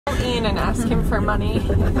Ian and ask him for money.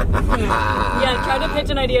 Yeah, try to pitch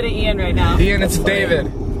an idea to Ian right now. Ian, it's David.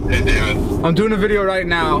 Hey, David. I'm doing a video right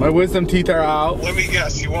now. My wisdom teeth are out. Let me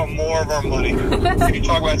guess, you want more of our money. Can you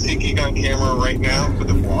talk about SeatGeek on camera right now for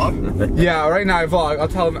the vlog? Yeah, right now I vlog. I'll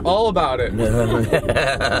tell them all about it.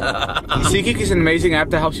 SeatGeek is an amazing app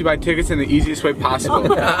that helps you buy tickets in the easiest way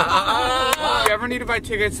possible. If you ever need to buy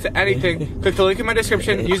tickets to anything, click the link in my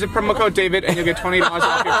description, use the promo code David, and you'll get $20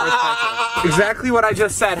 off your first purchase. Exactly what I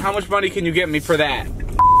just said. How much money can you get me for that?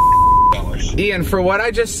 Ian, for what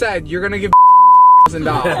I just said, you're gonna give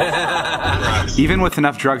 $1,000. Even with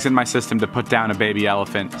enough drugs in my system to put down a baby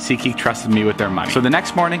elephant, SeatGeek trusted me with their money. So the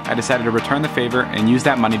next morning, I decided to return the favor and use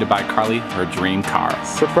that money to buy Carly her dream car.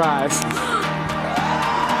 Surprise.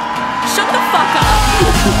 Shut the fuck up!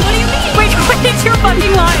 What do you mean? Wait, you're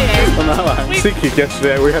fucking lying. I'm not lying. SeatGeek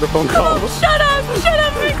yesterday, we had a phone call. Shut up, I'm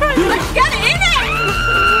crying. Get in it!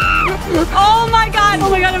 Oh my god,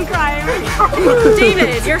 I'm crying.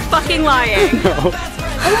 David, you're fucking lying. No.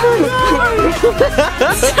 Oh my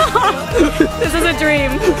god! Stop! This is a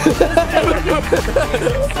dream.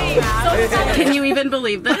 Can you even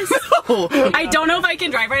believe this? No. I don't know if I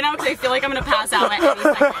can drive right now because I feel like I'm gonna pass out at any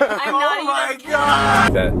second. I'm not oh my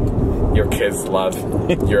god! That your kids love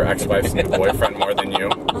your ex-wife's new boyfriend more than you.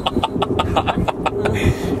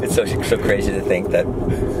 It's so crazy to think that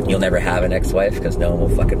you'll never have an ex-wife because no one will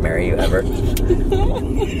fucking marry you ever.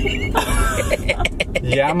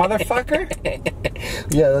 Yeah, motherfucker?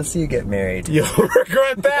 Yeah, let's see you get married. You'll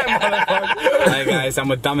regret that, motherfucker. Hi guys, I'm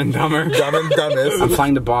with Dumb and Dumber. Dumb and Dumbest. I'm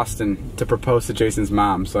flying to Boston to propose to Jason's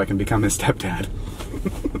mom so I can become his stepdad.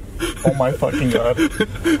 Oh my fucking god.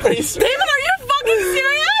 David, are you fucking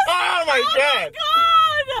serious? Oh my god!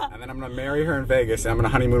 God! And then I'm gonna marry her in Vegas and I'm gonna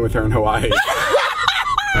honeymoon with her in Hawaii.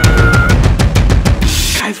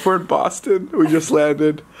 Guys, we're in Boston. We just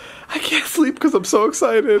landed. I can't sleep because I'm so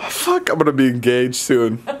excited. Fuck, I'm gonna be engaged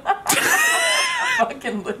soon.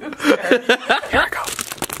 Fucking loser. Here I go.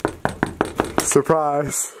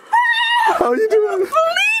 Surprise. How you doing? Believe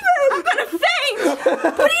it! I'm gonna faint!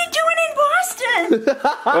 What are you doing in Boston?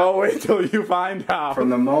 Oh, wait till you find out. From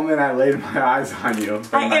the moment I laid my eyes on you.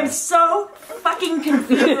 I am so fucking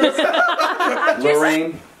confused.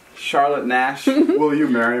 Lorraine, Charlotte Nash, will you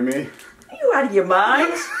marry me? Are you out of your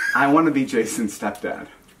mind? I want to be Jason's stepdad.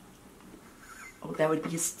 Oh, that would be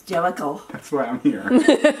hysterical. That's why I'm here.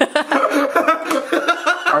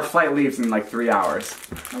 Our flight leaves in like 3 hours.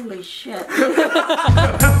 Holy shit.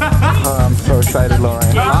 I'm so excited,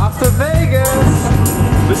 Lauren. Off to Vegas!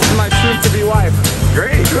 This is my soon-to-be wife.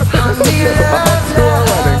 Great! Off to our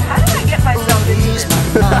wedding. How did I get myself into this?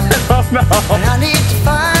 I don't know. I need to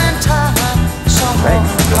find time. So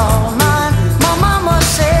all mine. My mama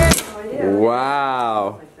said.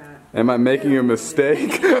 Wow. Am I making a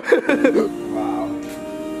mistake? The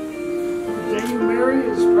day you marry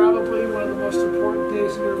is probably one of the most important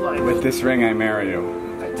days in your life. With this ring, I marry you.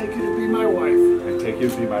 I take you to be my wife. I take you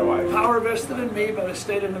to be my wife. Power vested in me by the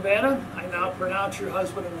state of Nevada. I now pronounce your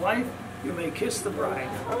husband and wife. You may kiss the bride.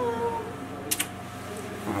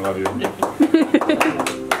 I love you.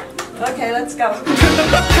 Okay, let's go.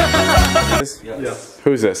 Yes.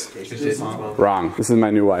 Who's this? Wrong. This is my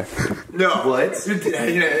new wife. No. What? There's no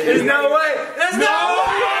way. There's no way.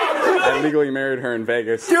 I legally married her in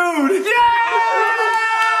Vegas. Dude. Yeah!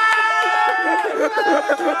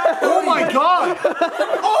 Oh my god!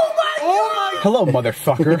 Oh my god! Hello,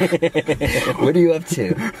 motherfucker. What are you up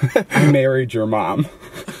to? I married your mom.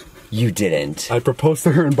 You didn't. I proposed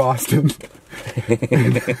to her in Boston.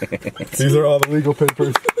 These are all the legal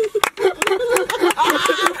papers.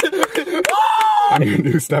 I'm your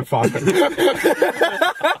new stepfather.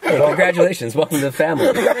 Congratulations, welcome to the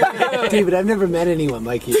family. David, I've never met anyone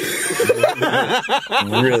like you.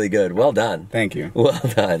 Really good, well done. Thank you. Well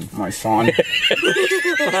done. My son.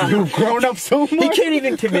 You've grown up so much. He can't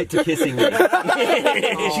even commit to kissing me.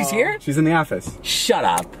 She's here? She's in the office. Shut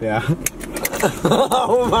up. Yeah.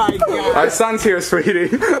 Oh my god. Our son's here, sweetie.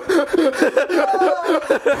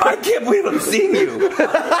 I can't believe I'm seeing you.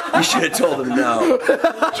 You should have told him no.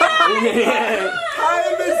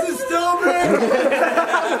 Hi, Mrs. Dobrik.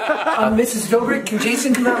 Mrs. Dobrik, can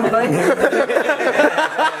Jason come out and play?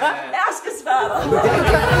 Ask his father.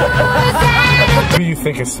 Who do you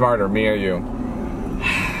think is smarter, me or you?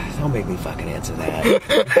 Don't make me fucking answer that.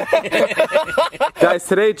 Guys,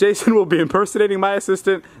 today Jason will be impersonating my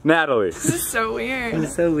assistant, Natalie. This is so weird.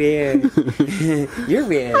 It's so weird. You're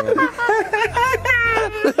weird.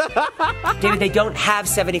 David, they don't have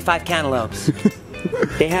 75 cantaloupes.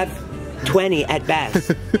 They have 20 at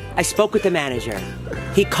best. I spoke with the manager.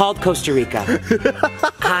 He called Costa Rica.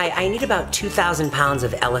 Hi, I need about 2,000 pounds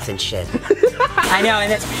of elephant shit. I know,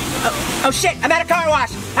 and that's... Oh shit, I'm at a car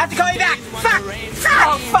wash. I have to call you back. Fuck!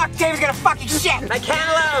 Oh fuck, David's gonna fucking shit. My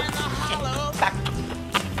cantaloupe. Fuck.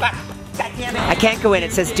 God damn it. I can't go in,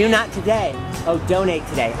 it says do not today. Oh, donate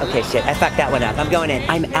today. Okay, shit, I fucked that one up. I'm going in.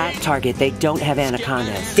 I'm at Target, they don't have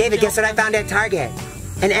anacondas. David, guess what I found at Target?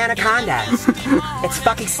 An anaconda. It's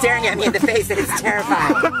fucking staring at me in the face and it's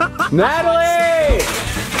terrifying. Natalie!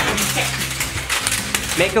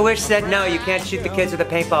 Make-A-Wish said no, you can't shoot the kids with a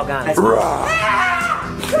paintball gun.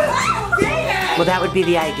 Well, that would be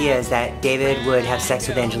the idea, is that David would have sex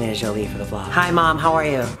with Angelina Jolie for the vlog. Hi, Mom, how are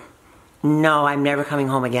you? No, I'm never coming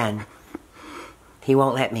home again. He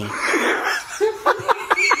won't let me.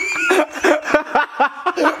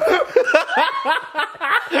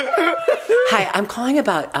 Hi, I'm calling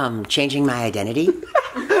about changing my identity.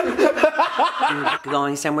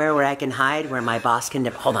 Going somewhere where I can hide, where my boss can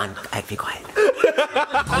never. Hold on, I have to be quiet.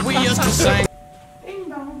 We used to sing. Ding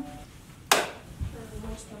dong.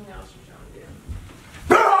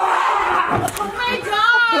 Oh my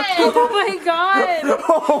god! Oh my god!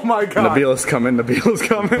 Oh my god. Nabila's coming, Nabila's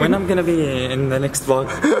coming. When I'm gonna be in the next vlog?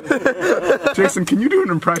 Jason, can you do an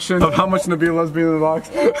impression of how much Nabila's been in the vlogs?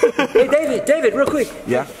 Hey, David, real quick.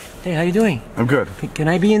 Yeah? Hey, how you doing? I'm good. Can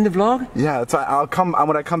I be in the vlog? Yeah, that's right. I'll come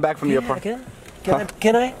when I come back from the apartment.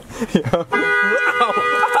 Can I? Yeah.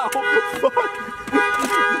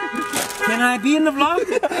 Can I be in the vlog?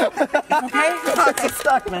 Okay? It's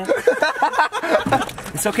stuck, man.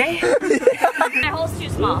 It's okay? My hole's too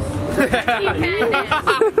small. That's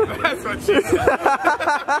what she said.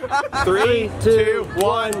 3, 2,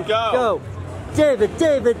 1, go. Go. David.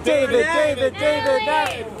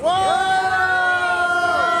 Whoa!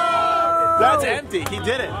 That's empty. He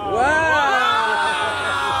did it. Wow!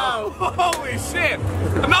 Holy shit!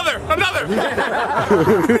 Another!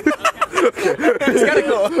 It's gotta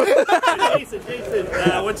go. Jason,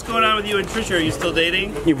 what's going on with you and Trisha? Are you still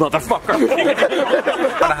dating? You motherfucker.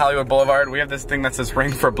 On Hollywood Boulevard, we have this thing that says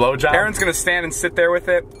ring for blowjob. Aaron's gonna stand and sit there with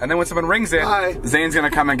it, and then when someone rings it, Zane's gonna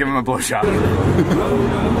come and give him a blowjob.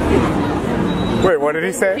 Wait, what did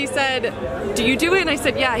he say? He said, do you do it? And I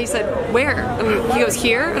said, yeah. He said, where? And he goes,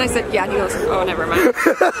 here? And I said, yeah. And he goes, oh, never mind.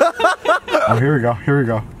 Oh, here we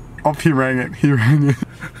go. Oh, he rang it.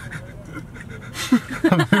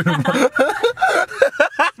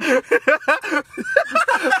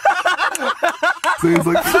 Zane's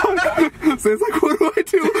like, what do I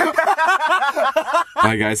do?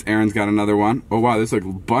 Alright guys, Aaron's got another one. Oh wow, there's like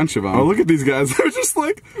a bunch of them. Oh, look at these guys. They're just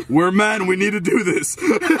like, we're men, we need to do this.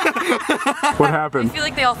 What happened? I feel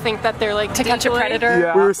like they all think that they're like to catch a predator.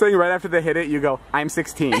 Yeah. We were saying right after they hit it, you go, I'm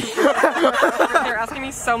 16. They're asking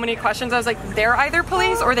me so many questions. I was like, they're either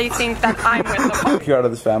police or they think that I'm with them. Get out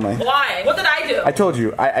of this family. Why? What did I do? I told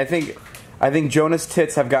you, I think Jonah's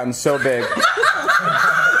tits have gotten so big.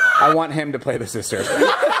 I want him to play the sister.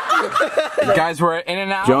 Guys, we're at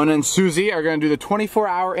In-N-Out. Jonah and Susie are gonna do the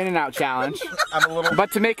 24-hour In-N-Out challenge.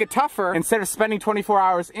 But to make it tougher, instead of spending 24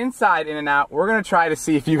 hours inside In-N-Out, we're gonna try to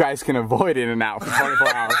see if you guys can avoid In-N-Out for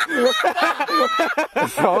 24 hours.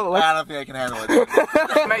 So I don't think I can handle it.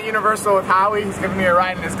 I'm at Universal with Howie. He's giving me a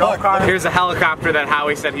ride in his golf cart. Here's a helicopter that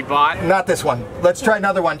Howie said he bought. Not this one. Let's try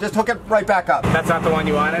another one. Just hook it right back up. That's not the one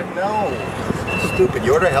you wanted? No. Stupid.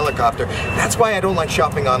 You order a helicopter. That's why I don't like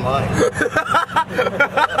shopping online. You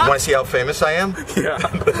want to see how famous I am? Yeah.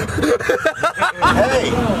 Hey!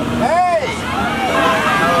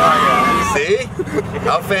 See?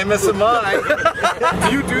 How famous am I?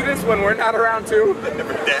 Do you do this when we're not around too?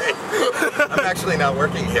 Every day. I'm actually not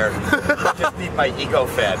working here. I just need my ego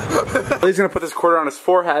fed. He's gonna put this quarter on his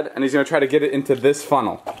forehead and he's gonna try to get it into this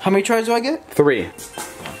funnel. How many tries do I get? 3.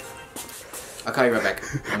 I'll call you right back.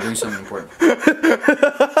 I'm doing something important. Shut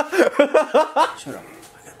up.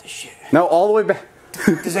 I got this shit. No, all the way back.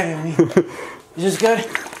 Does that mean? Is this good?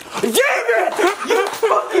 David! You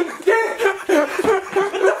fucking dick!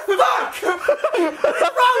 What the fuck? What's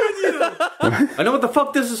wrong with you? I know what the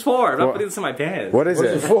fuck this is for. I'm not putting this in my pants. What is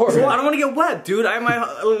it for? I don't want to get wet, dude. I have my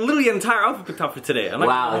literally entire outfit picked out for today. I'm like,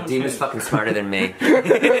 Wow, Dean is fucking smarter than me. No,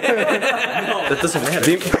 that doesn't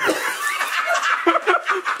matter.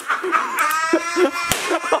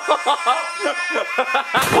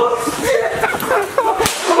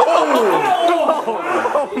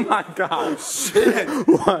 Oh my god. Shit.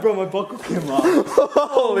 What? Bro, my buckle came off.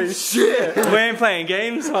 Holy shit. We ain't playing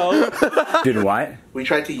games, ho. Dude, what? We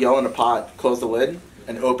tried to yell in a pot, close the lid,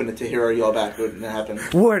 and open it to hear our yell back. It didn't happen.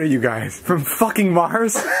 What are you guys? From fucking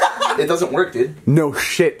Mars? It doesn't work, dude. No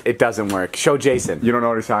shit, it doesn't work. Show Jason. You don't know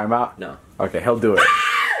what he's talking about? No. Okay, he'll do it.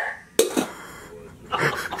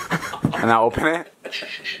 And now open it.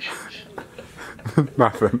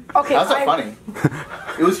 Nothing. Okay, that's not funny.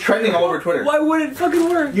 It was trending all over Twitter. Why would it fucking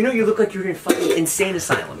work? You know you look like you're in a fucking insane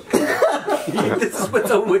asylum. This is what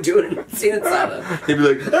someone would do in an insane asylum. They'd be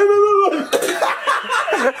like, hang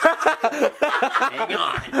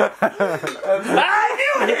on. I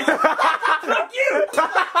knew it! Fuck you!